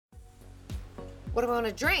What about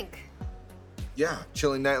a drink? Yeah,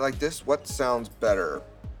 chilly night like this, what sounds better?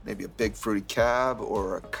 Maybe a big fruity cab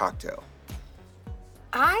or a cocktail?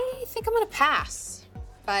 I think I'm gonna pass,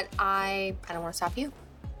 but I don't want to stop you.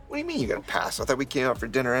 What do you mean you're gonna pass? I thought we came out for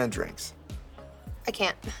dinner and drinks. I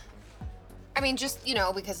can't. I mean, just,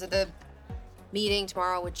 because of the meeting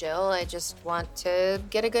tomorrow with Jill, I just want to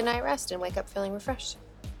get a good night rest and wake up feeling refreshed.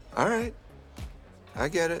 All right, I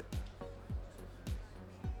get it.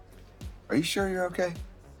 Are you sure you're okay?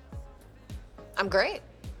 I'm great.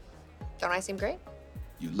 Don't I seem great?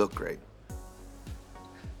 You look great.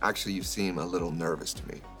 Actually, you seem a little nervous to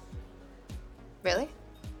me. Really?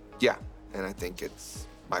 Yeah, and I think it's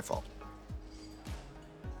my fault.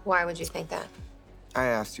 Why would you think that? I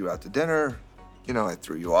asked you out to dinner. I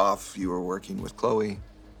threw you off. You were working with Chloe.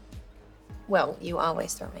 Well, you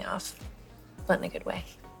always throw me off, but in a good way.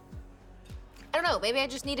 I don't know, maybe I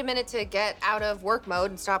just need a minute to get out of work mode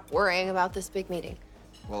and stop worrying about this big meeting.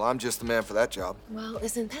 Well, I'm just the man for that job. Well,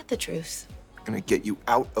 isn't that the truth? I'm gonna get you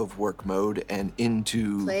out of work mode and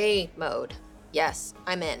into... Play mode. Yes,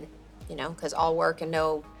 I'm in. Because all work and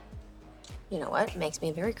no... You know what? Makes me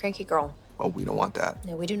a very cranky girl. Well, we don't want that.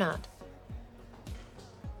 No, we do not.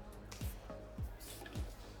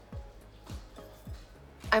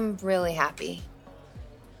 I'm really happy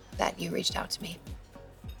that you reached out to me.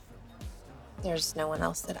 There's no one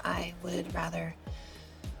else that I would rather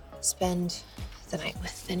spend the night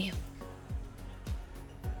with than you.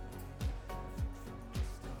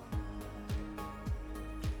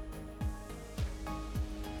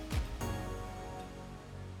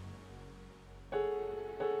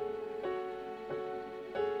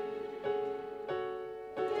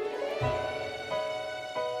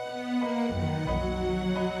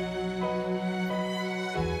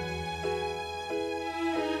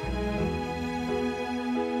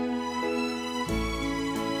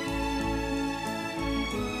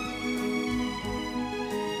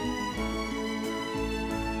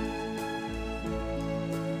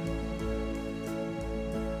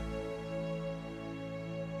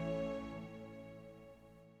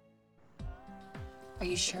 Are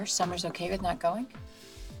you sure Summer's okay with not going?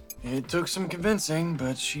 It took some convincing,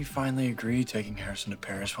 but she finally agreed taking Harrison to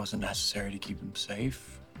Paris wasn't necessary to keep him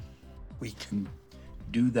safe. We can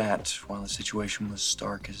do that while the situation with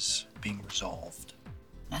Stark is being resolved.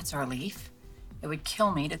 That's a relief. It would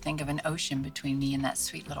kill me to think of an ocean between me and that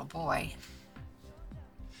sweet little boy.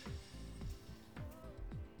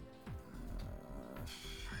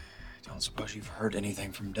 I don't suppose you've heard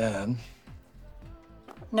anything from Dad.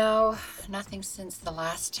 No, nothing since the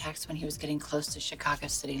last text when he was getting close to Chicago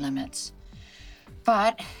city limits.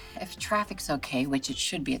 But if traffic's okay, which it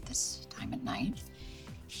should be at this time at night,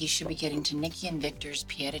 he should be getting to Nikki and Victor's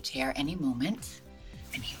pied-à-terre any moment.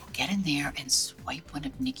 And he will get in there and swipe one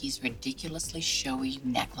of Nikki's ridiculously showy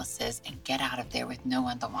necklaces and get out of there with no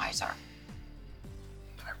one the wiser.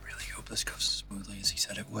 I really hope this goes as smoothly as he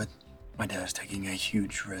said it would. My dad's taking a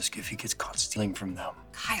huge risk if he gets caught stealing from them.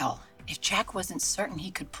 Kyle, if Jack wasn't certain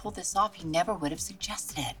he could pull this off, he never would have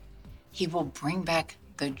suggested it. He will bring back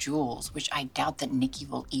the jewels, which I doubt that Nikki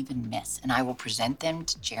will even miss, and I will present them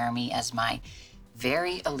to Jeremy as my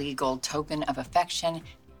very illegal token of affection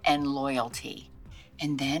and loyalty.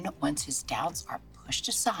 And then, once his doubts are pushed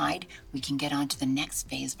aside, we can get on to the next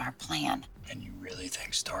phase of our plan. And you really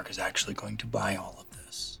think Stark is actually going to buy all of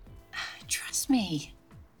this? Trust me,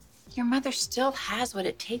 your mother still has what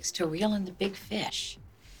it takes to reel in the big fish.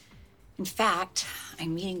 In fact,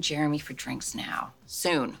 I'm meeting Jeremy for drinks now.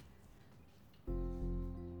 Soon.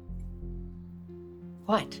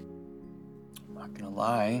 What? I'm not gonna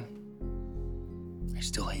lie. I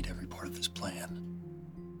still hate every part of this plan.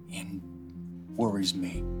 And worries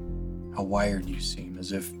me how wired you seem,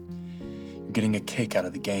 as if you're getting a kick out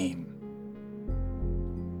of the game.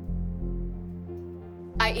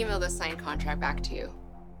 I emailed the signed contract back to you.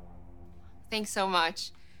 Thanks so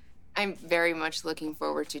much. I'm very much looking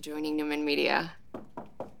forward to joining Newman Media.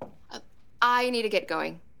 I need to get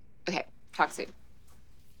going. Okay, talk soon.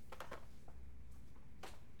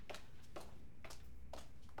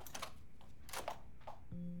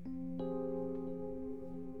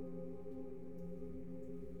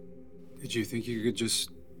 Did you think you could just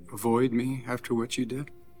avoid me after what you did?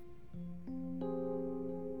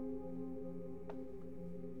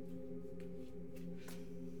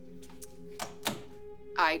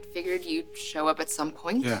 I figured you'd show up at some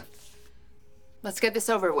point. Yeah. Let's get this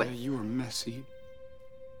over with. Yeah, you were messy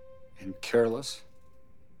and careless.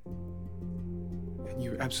 And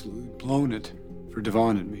you absolutely blown it for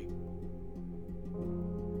Devon and me.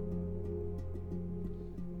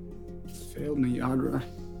 Failed me, Audra.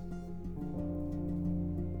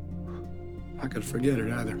 not gonna forget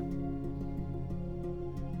it either.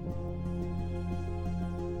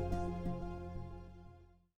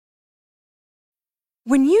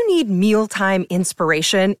 When you need mealtime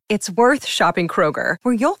inspiration, it's worth shopping Kroger,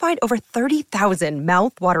 where you'll find over 30,000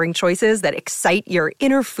 mouth-watering choices that excite your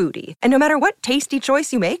inner foodie. And no matter what tasty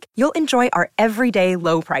choice you make, you'll enjoy our everyday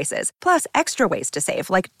low prices, plus extra ways to save,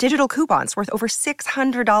 like digital coupons worth over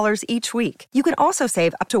 $600 each week. You can also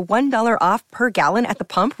save up to $1 off per gallon at the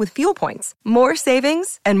pump with fuel points. More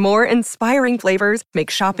savings and more inspiring flavors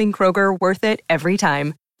make shopping Kroger worth it every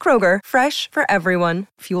time. Kroger, fresh for everyone.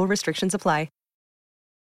 Fuel restrictions apply.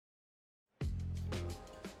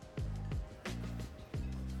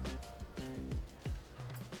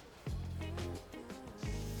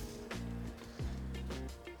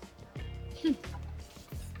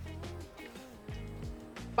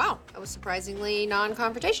 Wow, that was surprisingly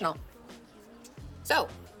non-confrontational. So,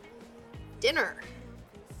 dinner.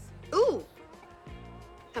 Ooh,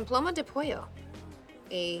 emploma de pollo.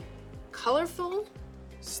 A colorful,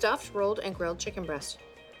 stuffed, rolled, and grilled chicken breast.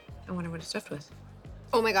 I wonder what it's stuffed with.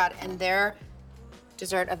 Oh my God, and their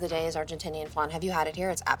dessert of the day is Argentinian flan. Have you had it here?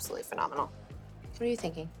 It's absolutely phenomenal. What are you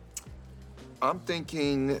thinking? I'm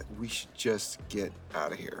thinking we should just get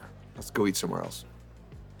out of here. Let's go eat somewhere else.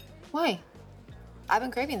 Why? I've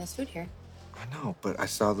been craving this food here. I know, but I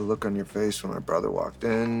saw the look on your face when my brother walked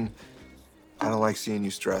in. I don't like seeing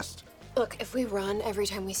you stressed. Look, if we run every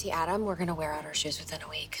time we see Adam, we're gonna wear out our shoes within a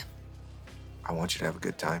week. I want you to have a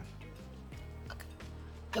good time.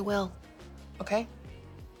 I will, okay?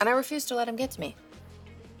 And I refuse to let him get to me.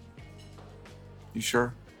 You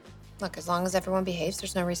sure? Look, as long as everyone behaves,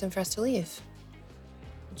 there's no reason for us to leave.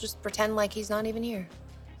 We'll just pretend like he's not even here.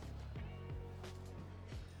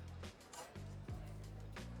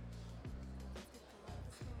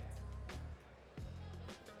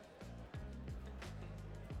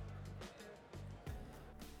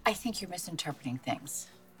 I think you're misinterpreting things.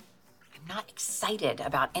 I'm not excited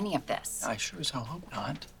about any of this. I sure as hell hope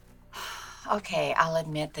not. Okay, I'll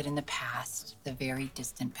admit that in the past, the very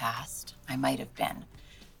distant past, I might have been.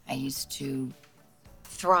 I used to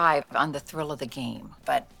thrive on the thrill of the game,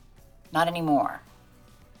 but not anymore.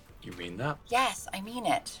 You mean that? Yes, I mean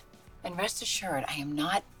it. And rest assured, I am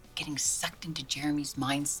not getting sucked into Jeremy's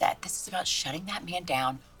mindset. This is about shutting that man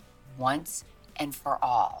down once and for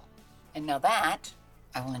all. And now that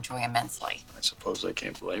I will enjoy immensely. I suppose I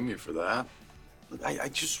can't blame you for that. Look, I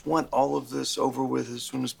just want all of this over with as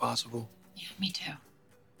soon as possible. Yeah, me too.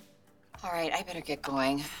 All right, I better get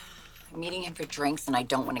going. I'm meeting him for drinks, and I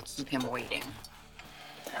don't want to keep him waiting.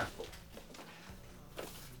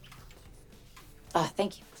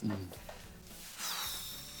 Thank you.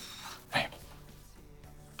 Hey,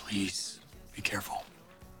 please be careful.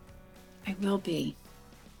 I will be.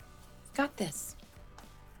 Got this.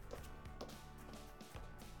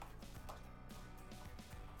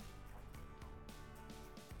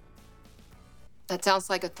 That sounds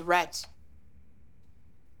like a threat.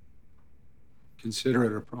 Consider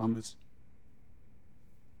it a promise.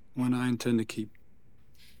 One I intend to keep.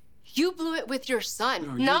 You blew it with your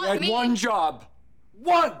son, No, not you had me. one job.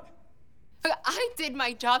 One! I did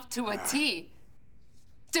my job to a T.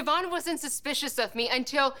 Devon wasn't suspicious of me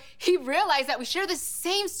until he realized that we share the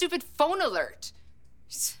same stupid phone alert.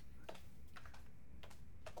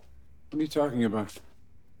 What are you talking about?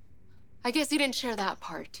 I guess he didn't share that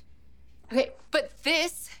part. Okay, but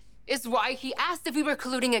this is why he asked if we were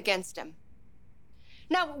colluding against him.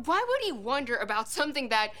 Now, why would he wonder about something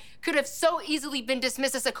that could have so easily been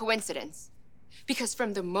dismissed as a coincidence? Because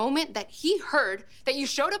from the moment that he heard that you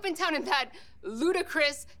showed up in town in that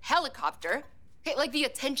ludicrous helicopter, okay, like the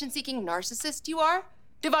attention-seeking narcissist you are,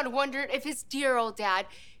 Devon wondered if his dear old dad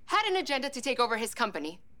had an agenda to take over his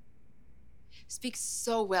company. Speaks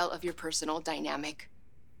so well of your personal dynamic.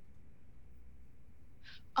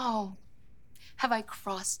 Oh, have I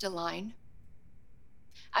crossed a line?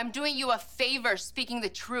 I'm doing you a favor speaking the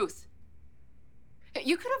truth.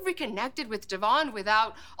 You could have reconnected with Devon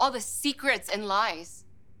without all the secrets and lies.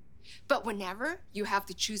 But whenever you have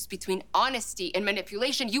to choose between honesty and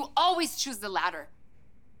manipulation, you always choose the latter.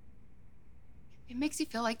 It makes you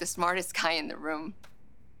feel like the smartest guy in the room.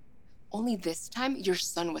 Only this time, your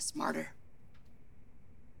son was smarter.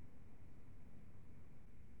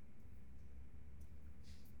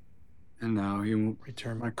 And now he won't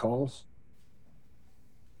return my calls?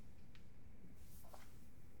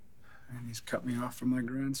 And he's cut me off from my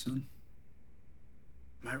grandson.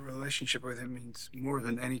 My relationship with him means more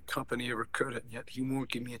than any company ever could, and yet he won't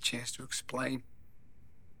give me a chance to explain.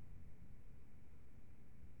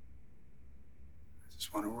 I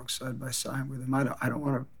just want to work side by side with him. I don't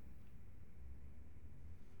want to...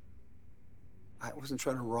 I wasn't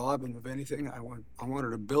trying to rob him of anything. I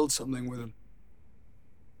wanted to build something with him.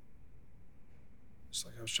 Just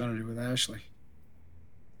like I was trying to do with Ashley.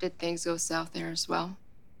 Did things go south there as well?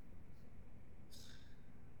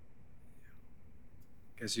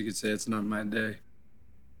 Guess you could say it's not my day.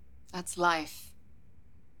 That's life.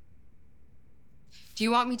 Do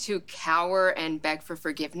you want me to cower and beg for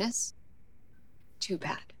forgiveness? Too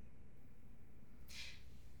bad.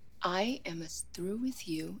 I am as through with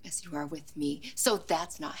you as you are with me, so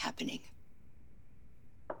that's not happening.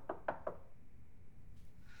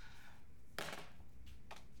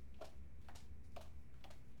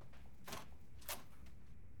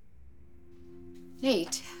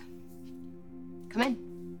 Nate, come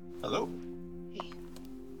in. Hello. Hey.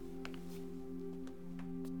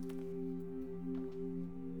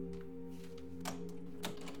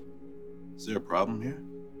 Is there a problem here?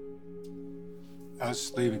 I was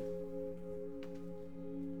just leaving.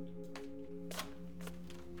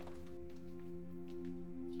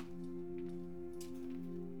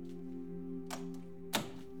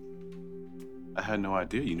 I had no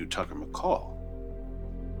idea you knew Tucker McCall.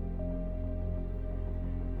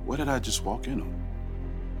 What did I just walk in on?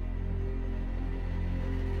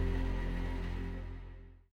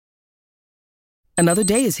 Another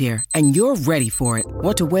day is here, and you're ready for it.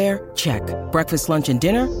 What to wear? Check. Breakfast, lunch, and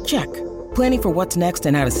dinner? Check. Planning for what's next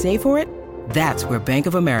and how to save for it? That's where Bank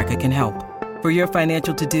of America can help. For your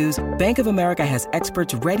financial to-dos, Bank of America has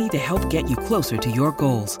experts ready to help get you closer to your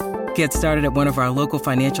goals. Get started at one of our local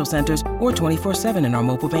financial centers or 24/7 in our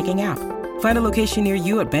mobile banking app. Find a location near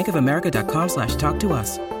you at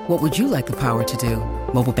bankofamerica.com/talktous. What would you like the power to do?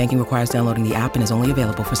 Mobile banking requires downloading the app and is only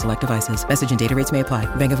available for select devices. Message and data rates may apply.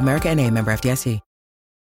 Bank of America N.A., member FDIC.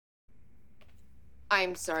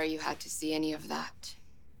 I'm sorry you had to see any of that.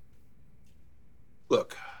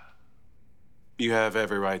 Look, you have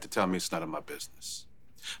every right to tell me it's none of my business.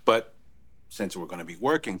 But since we're going to be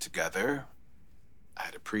working together,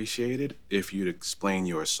 I'd appreciate it if you'd explain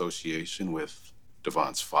your association with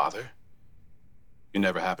Devon's father. You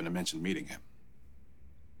never happened to mention meeting him.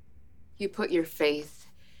 You put your faith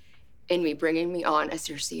in me bringing me on as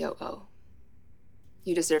your COO.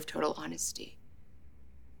 You deserve total honesty.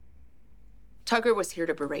 Tucker was here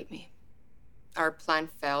to berate me. Our plan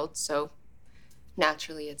failed, so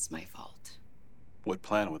naturally it's my fault. What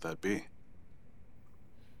plan would that be?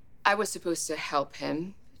 I was supposed to help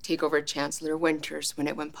him take over Chancellor Winters when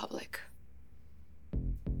it went public.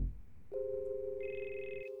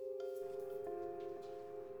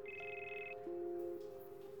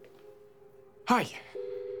 Hi.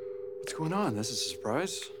 What's going on? This is a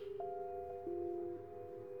surprise.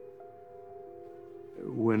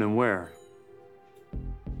 When and where?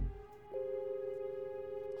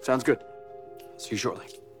 Sounds good. See you shortly.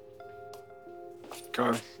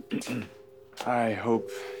 Car. I hope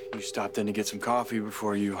you stopped in to get some coffee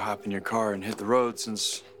before you hop in your car and hit the road,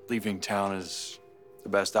 since leaving town is the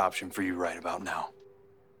best option for you right about now.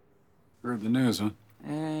 Heard the news, huh?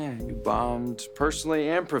 You bombed personally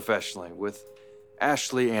and professionally with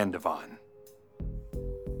Ashley and Devon.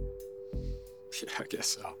 Yeah, I guess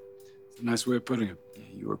so. It's a nice way of putting it.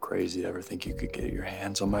 You were crazy to ever think you could get your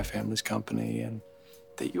hands on my family's company and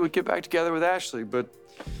that you would get back together with Ashley, but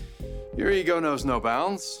your ego knows no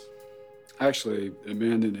bounds. Actually,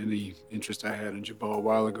 abandoned any interest I had in Jabal a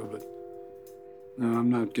while ago, but no,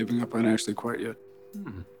 I'm not giving up on Ashley quite yet.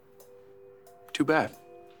 Too bad.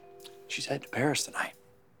 She's headed to Paris tonight.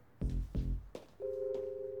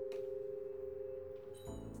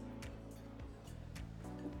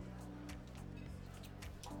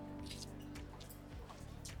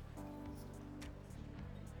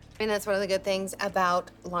 I mean, that's one of the good things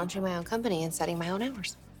about launching my own company and setting my own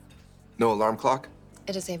hours. No alarm clock?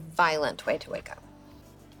 It is a violent way to wake up.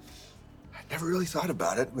 I never really thought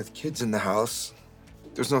about it. With kids in the house,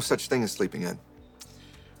 there's no such thing as sleeping in.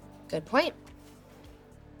 Good point.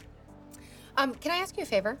 Can I ask you a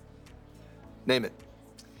favor? Name it.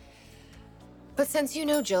 But since you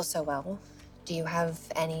know Jill so well, do you have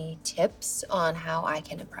any tips on how I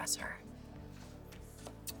can impress her?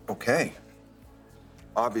 Okay.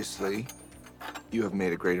 Obviously, you have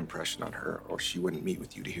made a great impression on her, or she wouldn't meet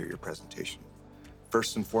with you to hear your presentation.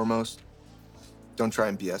 First and foremost, don't try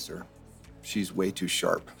and BS her. She's way too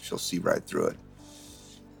sharp. She'll see right through it.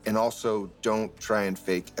 And also, don't try and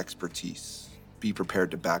fake expertise. Be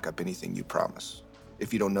prepared to back up anything you promise.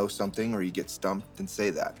 If you don't know something or you get stumped, then say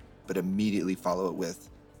that, but immediately follow it with,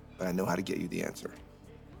 "But I know how to get you the answer."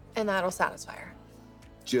 And that'll satisfy her.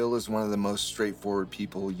 Jill is one of the most straightforward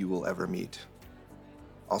people you will ever meet.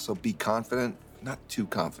 Also, be confident, not too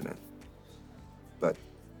confident, but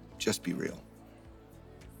just be real.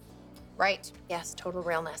 Right. Yes, total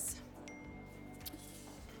realness.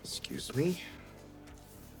 Excuse me.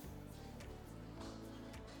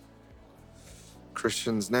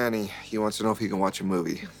 Christian's nanny. He wants to know if he can watch a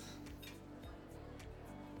movie.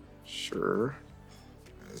 Sure.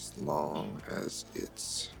 As long as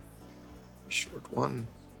it's a short one.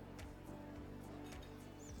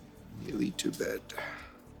 Nearly to bed.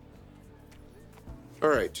 All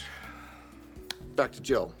right. Back to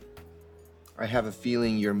Jill. I have a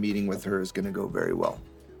feeling your meeting with her is going to go very well.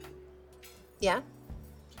 Yeah?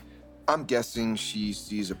 I'm guessing she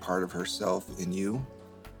sees a part of herself in you.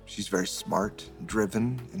 She's very smart,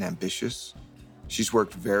 driven, and ambitious. She's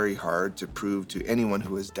worked very hard to prove to anyone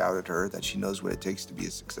who has doubted her that she knows what it takes to be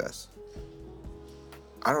a success.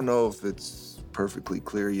 I don't know if it's perfectly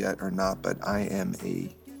clear yet or not, but I am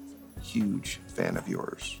a huge fan of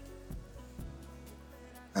yours.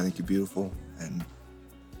 I think you're beautiful and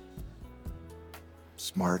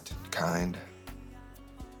smart, kind,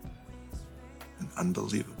 and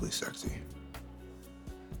unbelievably sexy.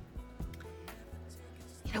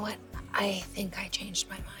 You know what? I think I changed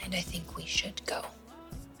my mind. I think we should go.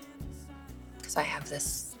 Because I have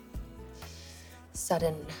this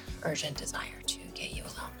sudden, urgent desire to get you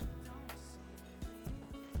alone.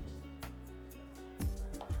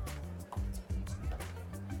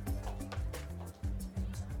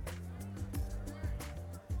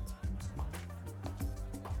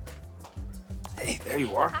 Hey, there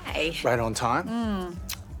you are. Hi. Right on time.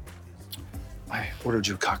 I ordered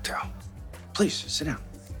you a cocktail. Please, sit down.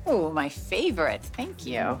 Oh, my favorite. Thank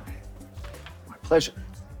you. My pleasure.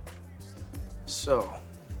 So,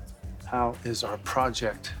 how is our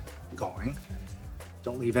project going?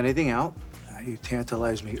 Don't leave anything out. You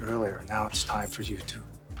tantalized me earlier. Now it's time for you to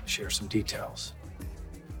share some details.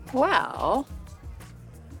 Well,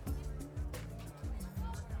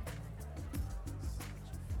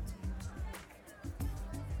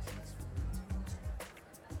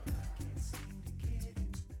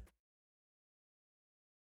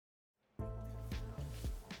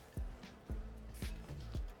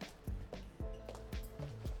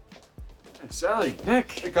 Hey, Sally,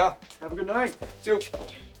 Nick. Hey, Kyle. Have a good night. See you.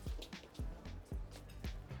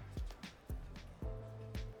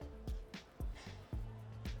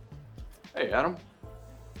 Hey, Adam.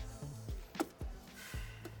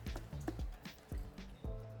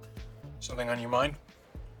 Something on your mind?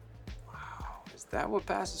 Wow, is that what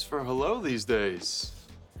passes for hello these days?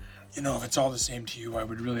 You know, if it's all the same to you, I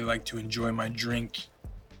would really like to enjoy my drink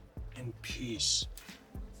in peace.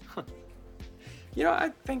 You know,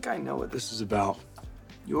 I think I know what this is about.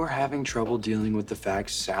 You're having trouble dealing with the fact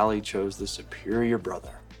Sally chose the superior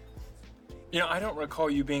brother. You know, I don't recall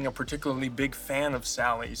you being a particularly big fan of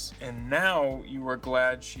Sally's, and now you are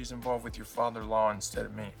glad she's involved with your father-in-law instead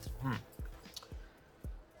of me.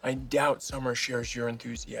 I doubt Summer shares your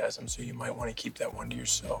enthusiasm, so you might want to keep that one to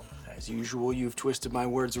yourself. As usual, you've twisted my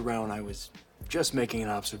words around. I was just making an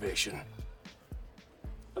observation.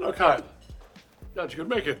 Hello, Kyle. Glad you could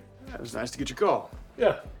make it. It was nice to get your call.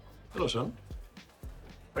 Yeah. Hello, son.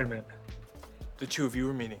 Wait a minute. The two of you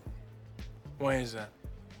are meeting. Why is that?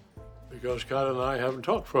 Because Kyle and I haven't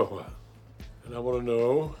talked for a while. And I want to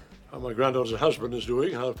know how my granddaughter's husband is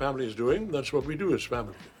doing, how the family is doing. That's what we do as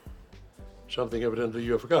family. Something evidently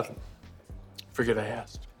you have forgotten. Forget I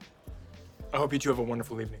asked. I hope you two have a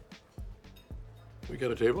wonderful evening. We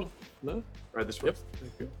get a table? No? Right this way. Yep.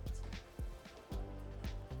 Thank you.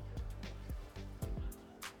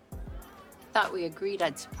 thought we agreed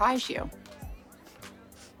I'd surprise you.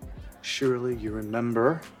 Surely you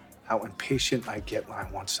remember how impatient I get when I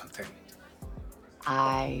want something.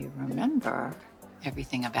 I remember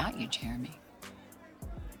everything about you, Jeremy.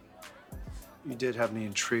 You did have me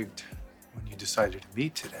intrigued when you decided to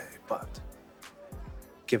meet today, but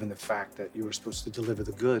given the fact that you were supposed to deliver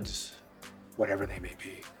the goods, whatever they may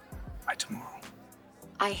be, by tomorrow.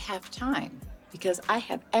 I have time because I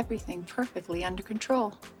have everything perfectly under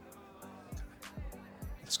control.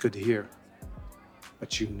 It's good to hear.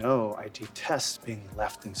 But you know I detest being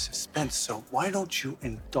left in suspense, so why don't you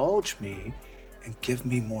indulge me and give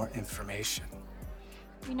me more information?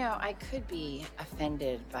 You know, I could be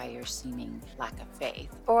offended by your seeming lack of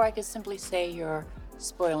faith, or I could simply say you're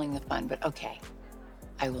spoiling the fun, but okay,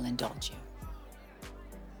 I will indulge you.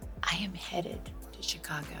 I am headed to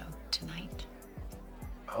Chicago tonight.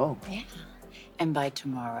 Oh. Yeah. And by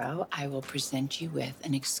tomorrow, I will present you with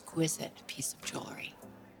an exquisite piece of jewelry,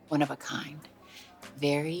 one of a kind.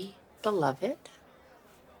 Very beloved,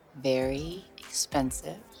 very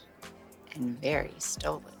expensive, and very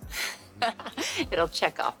stolen. It'll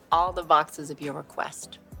check off all the boxes of your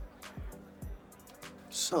request.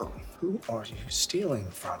 So, who are you stealing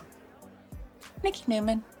from? Nikki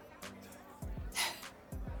Newman.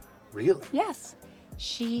 Really? Yes.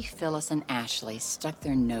 She, Phyllis, and Ashley stuck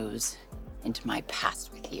their nose into my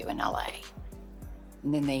past with you in LA.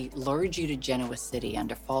 And then they lured you to Genoa City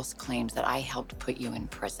under false claims that I helped put you in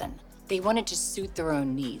prison. They wanted to suit their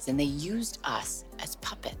own needs, and they used us as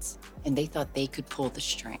puppets. And they thought they could pull the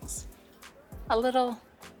strings. A little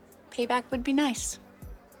payback would be nice.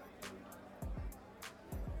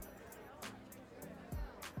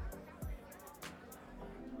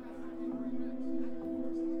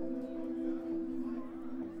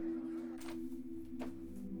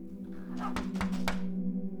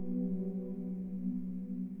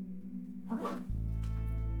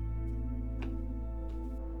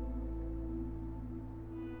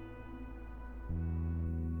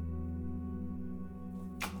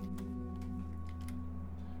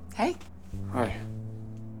 Hey, Hi.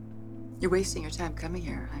 you're wasting your time coming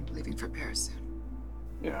here. I'm leaving for Paris soon.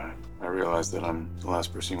 Yeah, I realize that I'm the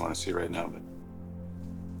last person you want to see right now, but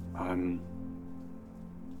I'm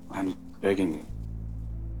begging you.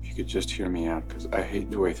 If you could just hear me out, because I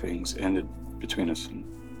hate the way things ended between us. And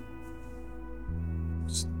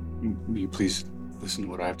just, will you please listen to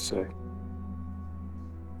what I have to say?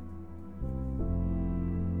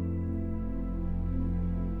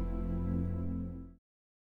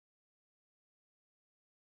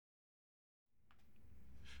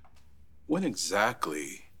 When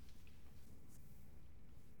exactly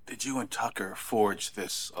did you and Tucker forge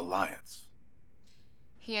this alliance?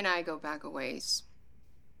 He and I go back a ways.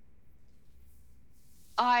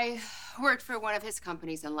 I worked for one of his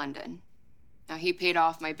companies in London. Now, he paid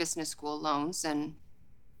off my business school loans, and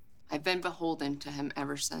I've been beholden to him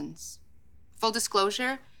ever since. Full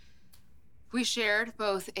disclosure, we shared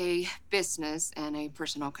both a business and a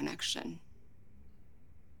personal connection.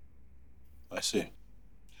 I see.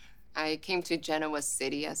 I came to Genoa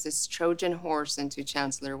City as his Trojan horse into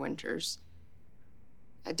Chancellor Winters.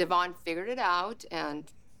 Devon figured it out, and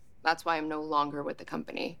that's why I'm no longer with the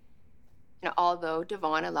company. And although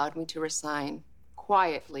Devon allowed me to resign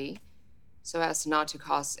quietly so as not to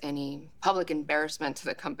cause any public embarrassment to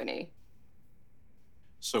the company.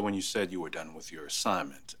 So when you said you were done with your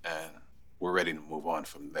assignment and were ready to move on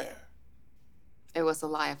from there, It was a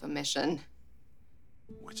lie of omission.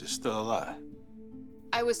 which is still a lie.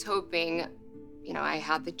 I was hoping, I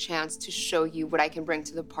had the chance to show you what I can bring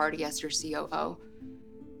to the party as your COO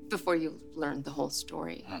before you learned the whole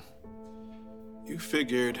story. You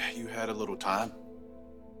figured you had a little time,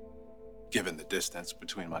 given the distance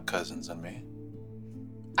between my cousins and me.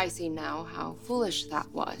 I see now how foolish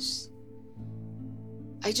that was.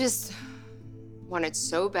 I just wanted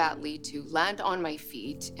so badly to land on my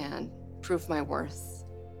feet and prove my worth.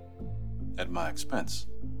 At my expense.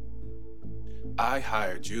 I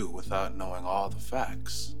hired you without knowing all the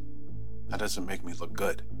facts. That doesn't make me look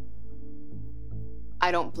good.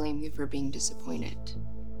 I don't blame you for being disappointed.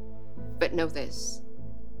 But know this,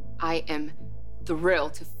 I am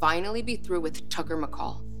thrilled to finally be through with Tucker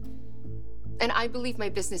McCall. And I believe my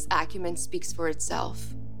business acumen speaks for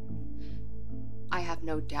itself. I have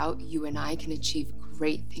no doubt you and I can achieve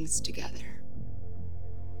great things together.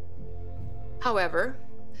 However,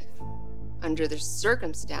 under the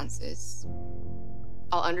circumstances,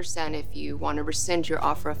 I'll understand if you want to rescind your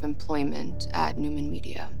offer of employment at Newman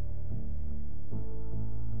Media.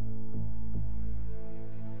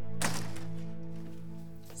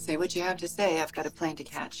 Say what you have to say. I've got a plane to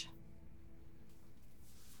catch.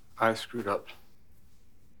 I screwed up.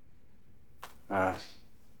 I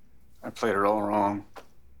played it all wrong.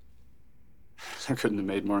 I couldn't have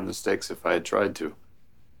made more mistakes if I had tried to.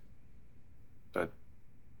 But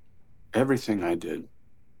everything I did,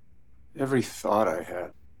 every thought I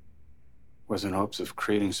had, was in hopes of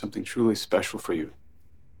creating something truly special for you.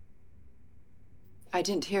 I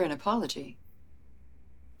didn't hear an apology.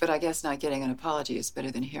 But I guess not getting an apology is better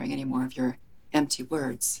than hearing any more of your empty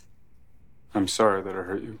words. I'm sorry that I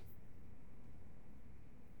hurt you.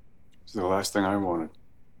 It's the last thing I wanted.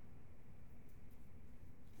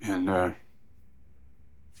 And,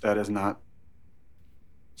 that is not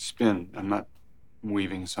spin. I'm not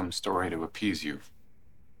weaving some story to appease you. I'm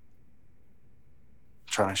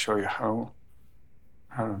trying to show you how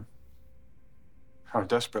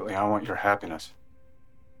desperately I want your happiness.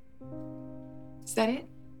 Is that it?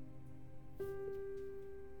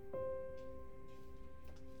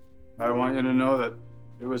 I want you to know that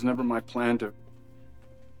it was never my plan to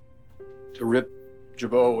rip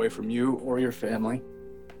Jabot away from you or your family.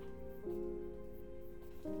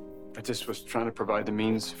 I just was trying to provide the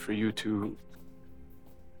means for you to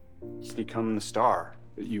become the star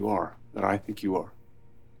that you are, that I think you are.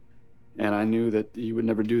 And I knew that you would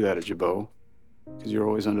never do that at Jabot. Because you're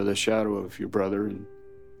always under the shadow of your brother and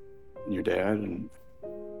your dad, and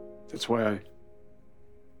that's why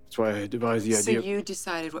I devised the idea. So you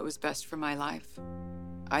decided what was best for my life?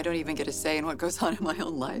 I don't even get a say in what goes on in my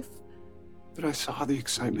own life? But I saw the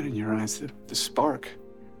excitement in your eyes, the spark,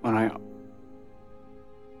 when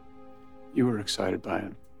you were excited by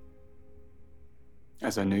it.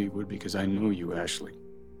 As I knew you would, because I knew you, Ashley.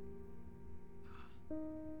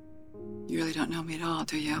 You really don't know me at all,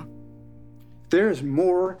 do you? There's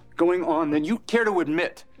more going on than you care to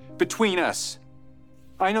admit between us.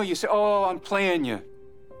 I know you say, oh, I'm playing you.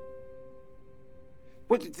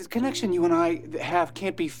 What, the connection you and I have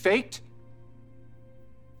can't be faked?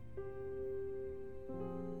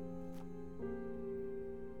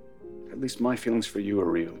 At least my feelings for you are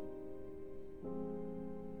real.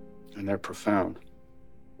 And they're profound.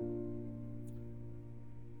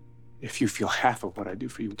 If you feel half of what I do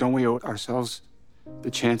for you, don't we owe ourselves the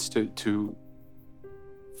chance to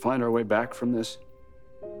find our way back from this?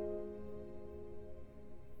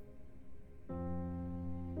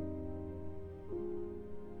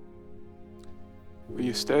 Will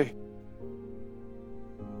you stay?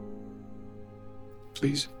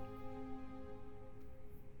 Please?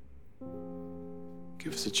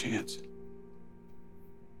 Give us a chance.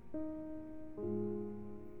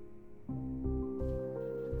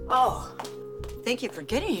 Oh, thank you for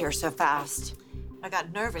getting here so fast. I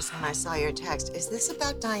got nervous when I saw your text. Is this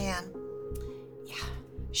about Diane? Yeah,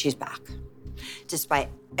 she's back. Despite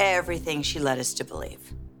everything she led us to believe.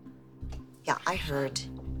 Yeah, I heard.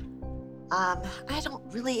 I don't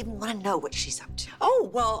really even want to know what she's up to. Oh,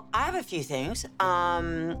 well, I have a few things.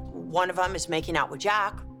 One of them is making out with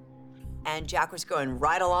Jack. And Jack was going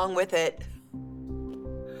right along with it.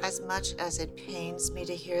 As much as it pains me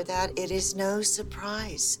to hear that, it is no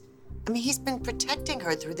surprise. I mean, he's been protecting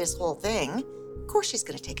her through this whole thing. Of course she's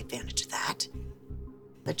gonna take advantage of that.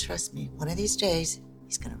 But trust me, one of these days,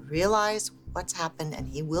 he's gonna realize what's happened and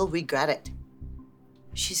he will regret it.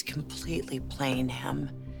 She's completely playing him.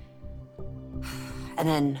 And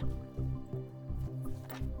then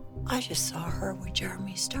I just saw her with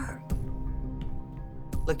Jeremy Stark,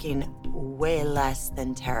 looking way less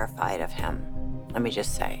than terrified of him. Let me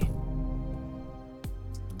just say.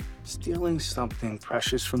 Stealing something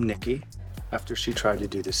precious from Nikki after she tried to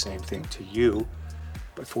do the same thing to you,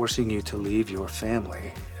 but forcing you to leave your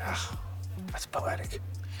family. Ugh, that's poetic.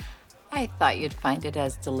 I thought you'd find it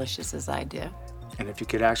as delicious as I do. And if you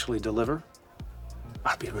could actually deliver,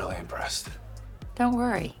 I'd be really impressed. Don't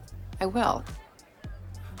worry, I will.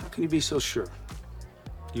 How can you be so sure?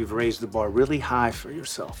 You've raised the bar really high for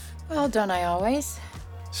yourself. Well, don't I always?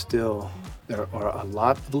 Still, there are a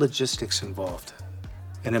lot of logistics involved.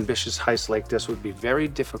 An ambitious heist like this would be very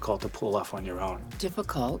difficult to pull off on your own.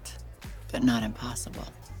 Difficult, but not impossible.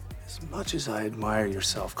 As much as I admire your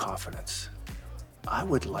self-confidence, I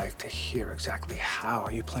would like to hear exactly how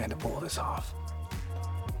you plan to pull this off.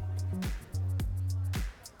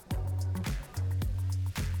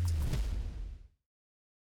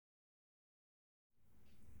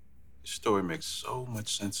 Your story makes so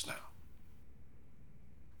much sense now.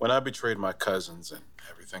 When I betrayed my cousins and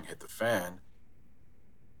everything hit the fan,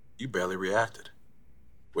 you barely reacted,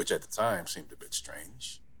 which at the time seemed a bit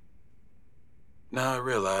strange. Now I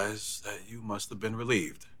realize that you must have been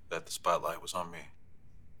relieved that the spotlight was on me.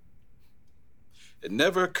 It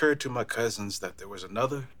never occurred to my cousins that there was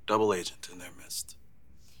another double agent in their midst.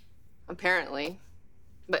 Apparently.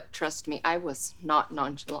 But trust me, I was not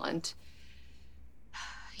nonchalant.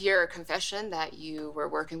 Your confession that you were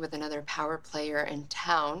working with another power player in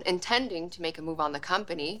town, intending to make a move on the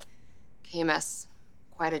company, came as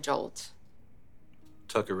quite a jolt.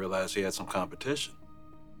 Tucker realized he had some competition.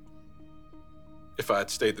 If I had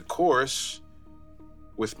stayed the course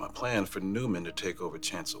with my plan for Newman to take over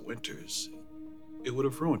Chancellor Winters, it would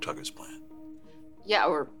have ruined Tucker's plan. Yeah,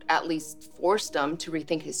 or at least forced him to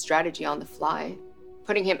rethink his strategy on the fly,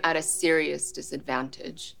 putting him at a serious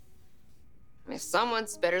disadvantage. I mean, if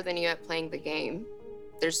someone's better than you at playing the game,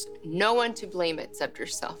 there's no one to blame except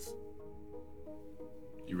yourself.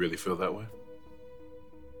 You really feel that way?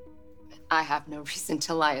 I have no reason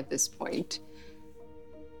to lie at this point.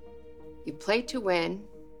 You play to win,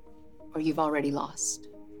 or you've already lost.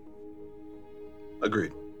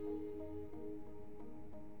 Agreed.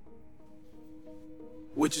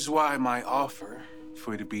 Which is why my offer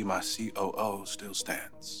for you to be my COO still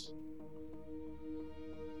stands.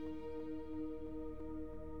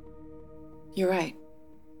 You're right.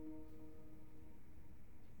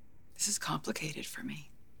 This is complicated for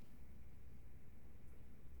me.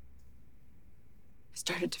 I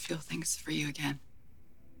started to feel things for you again.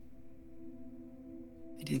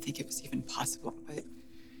 I didn't think it was even possible, but it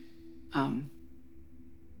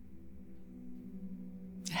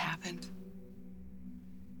happened.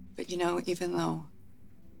 But you know, even though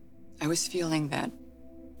I was feeling that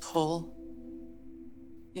pull,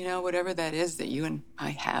 you know, whatever that is that you and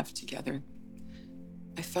I have together,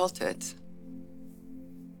 I felt it.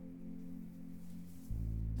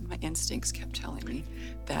 And my instincts kept telling me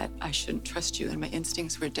that I shouldn't trust you, and my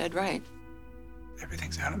instincts were dead right.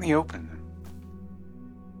 Everything's out in the open.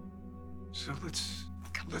 So let's...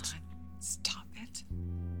 Stop it.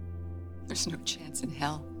 There's no chance in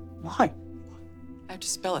hell. Why? I have to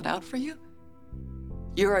spell it out for you?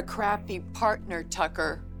 You're a crappy partner,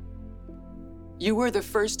 Tucker. You were the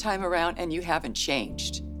first time around and you haven't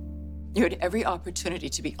changed. You had every opportunity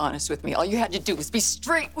to be honest with me. All you had to do was be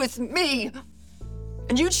straight with me.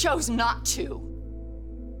 And you chose not to.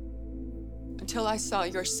 Until I saw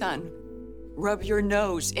your son rub your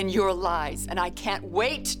nose in your lies, and I can't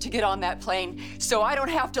wait to get on that plane so I don't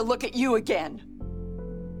have to look at you again.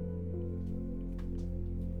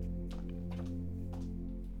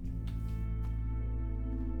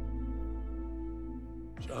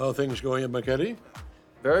 So how are things going at McKetty?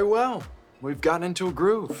 Very well. We've gotten into a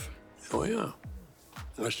groove. Oh, yeah.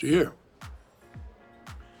 Nice to hear.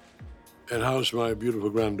 And how's my beautiful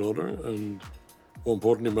granddaughter and, more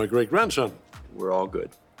importantly, my great-grandson? We're all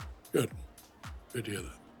good. Good. Good to hear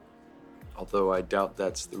that. Although I doubt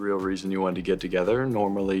that's the real reason you wanted to get together.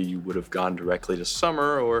 Normally, you would have gone directly to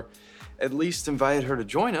Summer or at least invited her to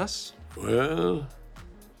join us. Well, what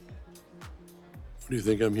do you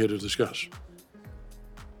think I'm here to discuss?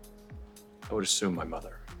 I would assume my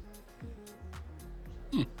mother.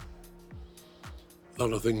 A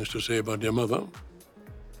lot of things to say about your mother,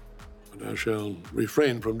 but I shall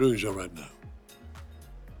refrain from doing so right now.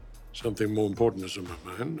 Something more important is on my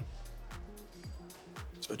mind.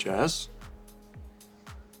 Such as?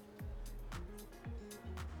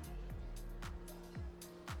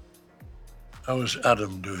 How is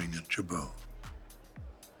Adam doing at Chabot?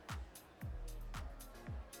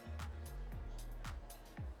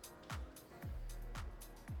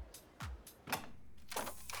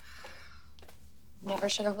 Never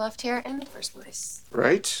should have left here in the first place.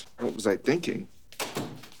 Right? What was I thinking?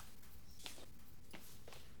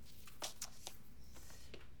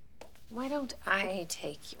 Why don't I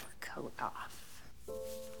take your coat off?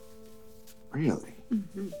 Really?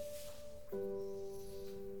 Mm-hmm.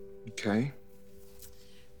 Okay.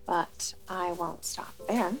 But I won't stop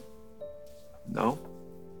there. No?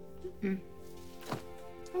 I'm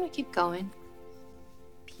gonna keep going,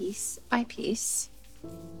 piece by piece,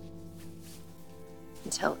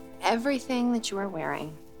 until everything that you are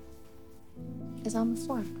wearing is on the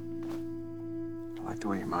floor. I like the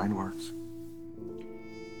way your mind works.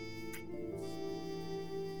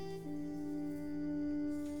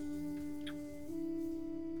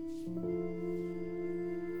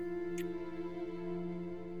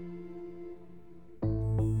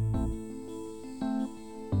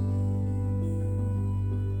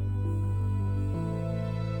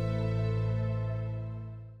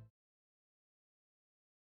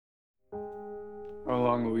 How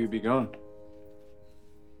long will you be gone?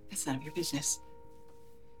 That's none of your business.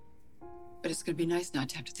 But it's gonna be nice not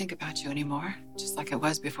to have to think about you anymore, just like it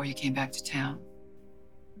was before you came back to town.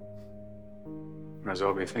 Might as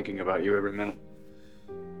well be thinking about you every minute.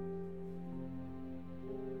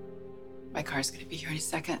 My car's gonna be here in a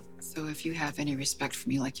second, so if you have any respect for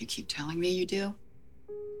me like you keep telling me you do,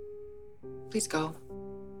 please go.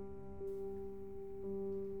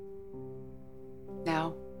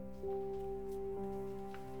 Now.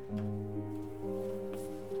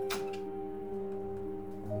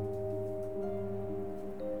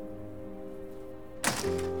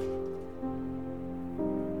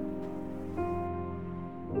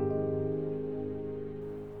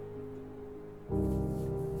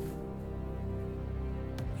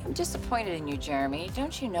 I'm disappointed in you, Jeremy.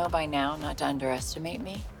 Don't you know by now not to underestimate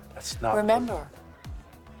me? That's not... Remember,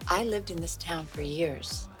 I lived in this town for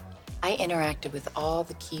years. I interacted with all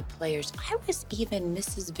the key players. I was even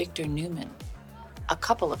Mrs. Victor Newman a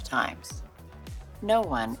couple of times. No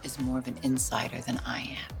one is more of an insider than I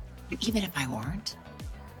am. And even if I weren't,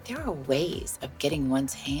 there are ways of getting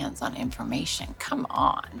one's hands on information. Come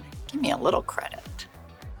on, give me a little credit.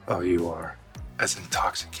 Oh, you are. As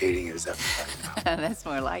intoxicating as ever. That's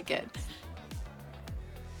more like it.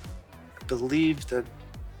 I believe that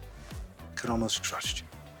I could almost trust you.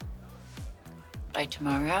 By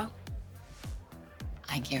tomorrow,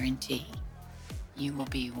 I guarantee you will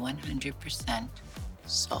be 100%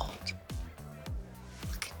 sold.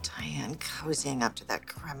 Look at Diane cozying up to that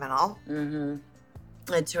criminal. Mm-hmm.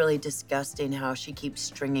 It's really disgusting how she keeps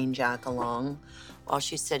stringing Jack along while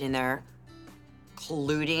she's sitting there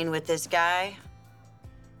colluding with this guy.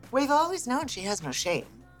 We've always known she has no shame.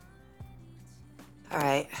 All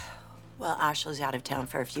right. Well, Ashley's out of town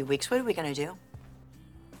for a few weeks. What are we gonna do?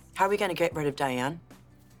 How are we gonna get rid of Diane?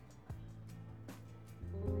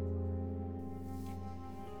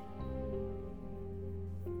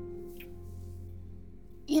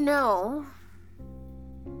 You know,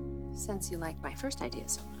 since you like my first idea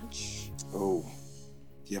so much. Oh,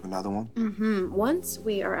 do you have another one? Mm-hmm. Once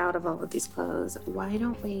we are out of all of these clothes, why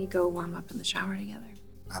don't we go warm up in the shower together?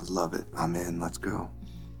 I love it. I'm in. Let's go.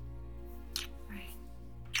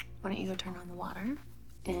 Why don't you go turn on the water,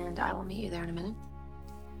 and I will meet you there in a minute.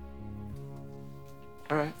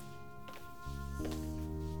 All right.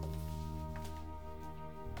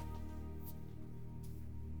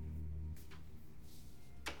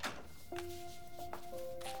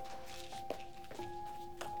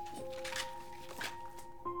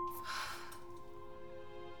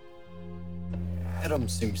 Adam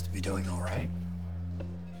seems to be doing all right.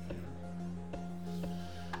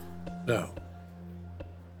 No.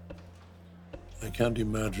 I can't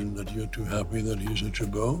imagine that you're too happy that he's at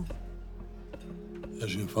Chabot.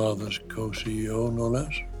 As your father's co-CEO, no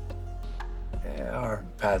less. Yeah, our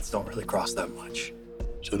paths don't really cross that much.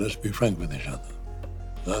 So let's be frank with each other.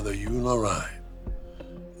 Neither you nor I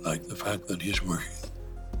like the fact that he's working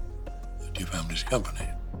at your family's company.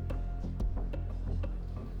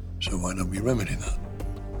 So why don't we remedy that?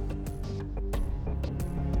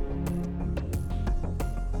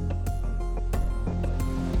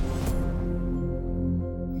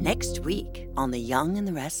 Next week on The Young and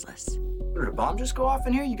the Restless. Did a bomb just go off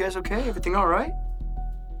in here? You guys okay? Everything all right?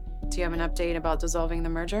 Do you have an update about dissolving the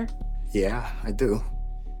merger? Yeah, I do.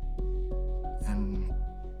 And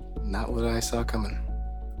not what I saw coming.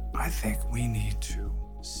 I think we need to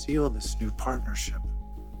seal this new partnership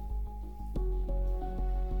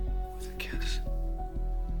with a kiss.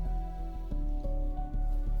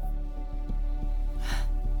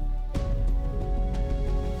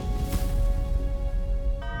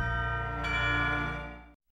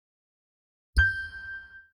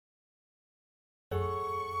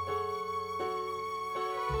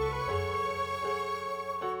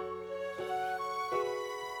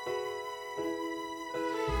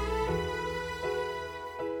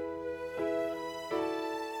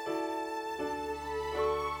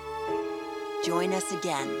 Join us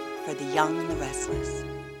again for The Young and the Restless.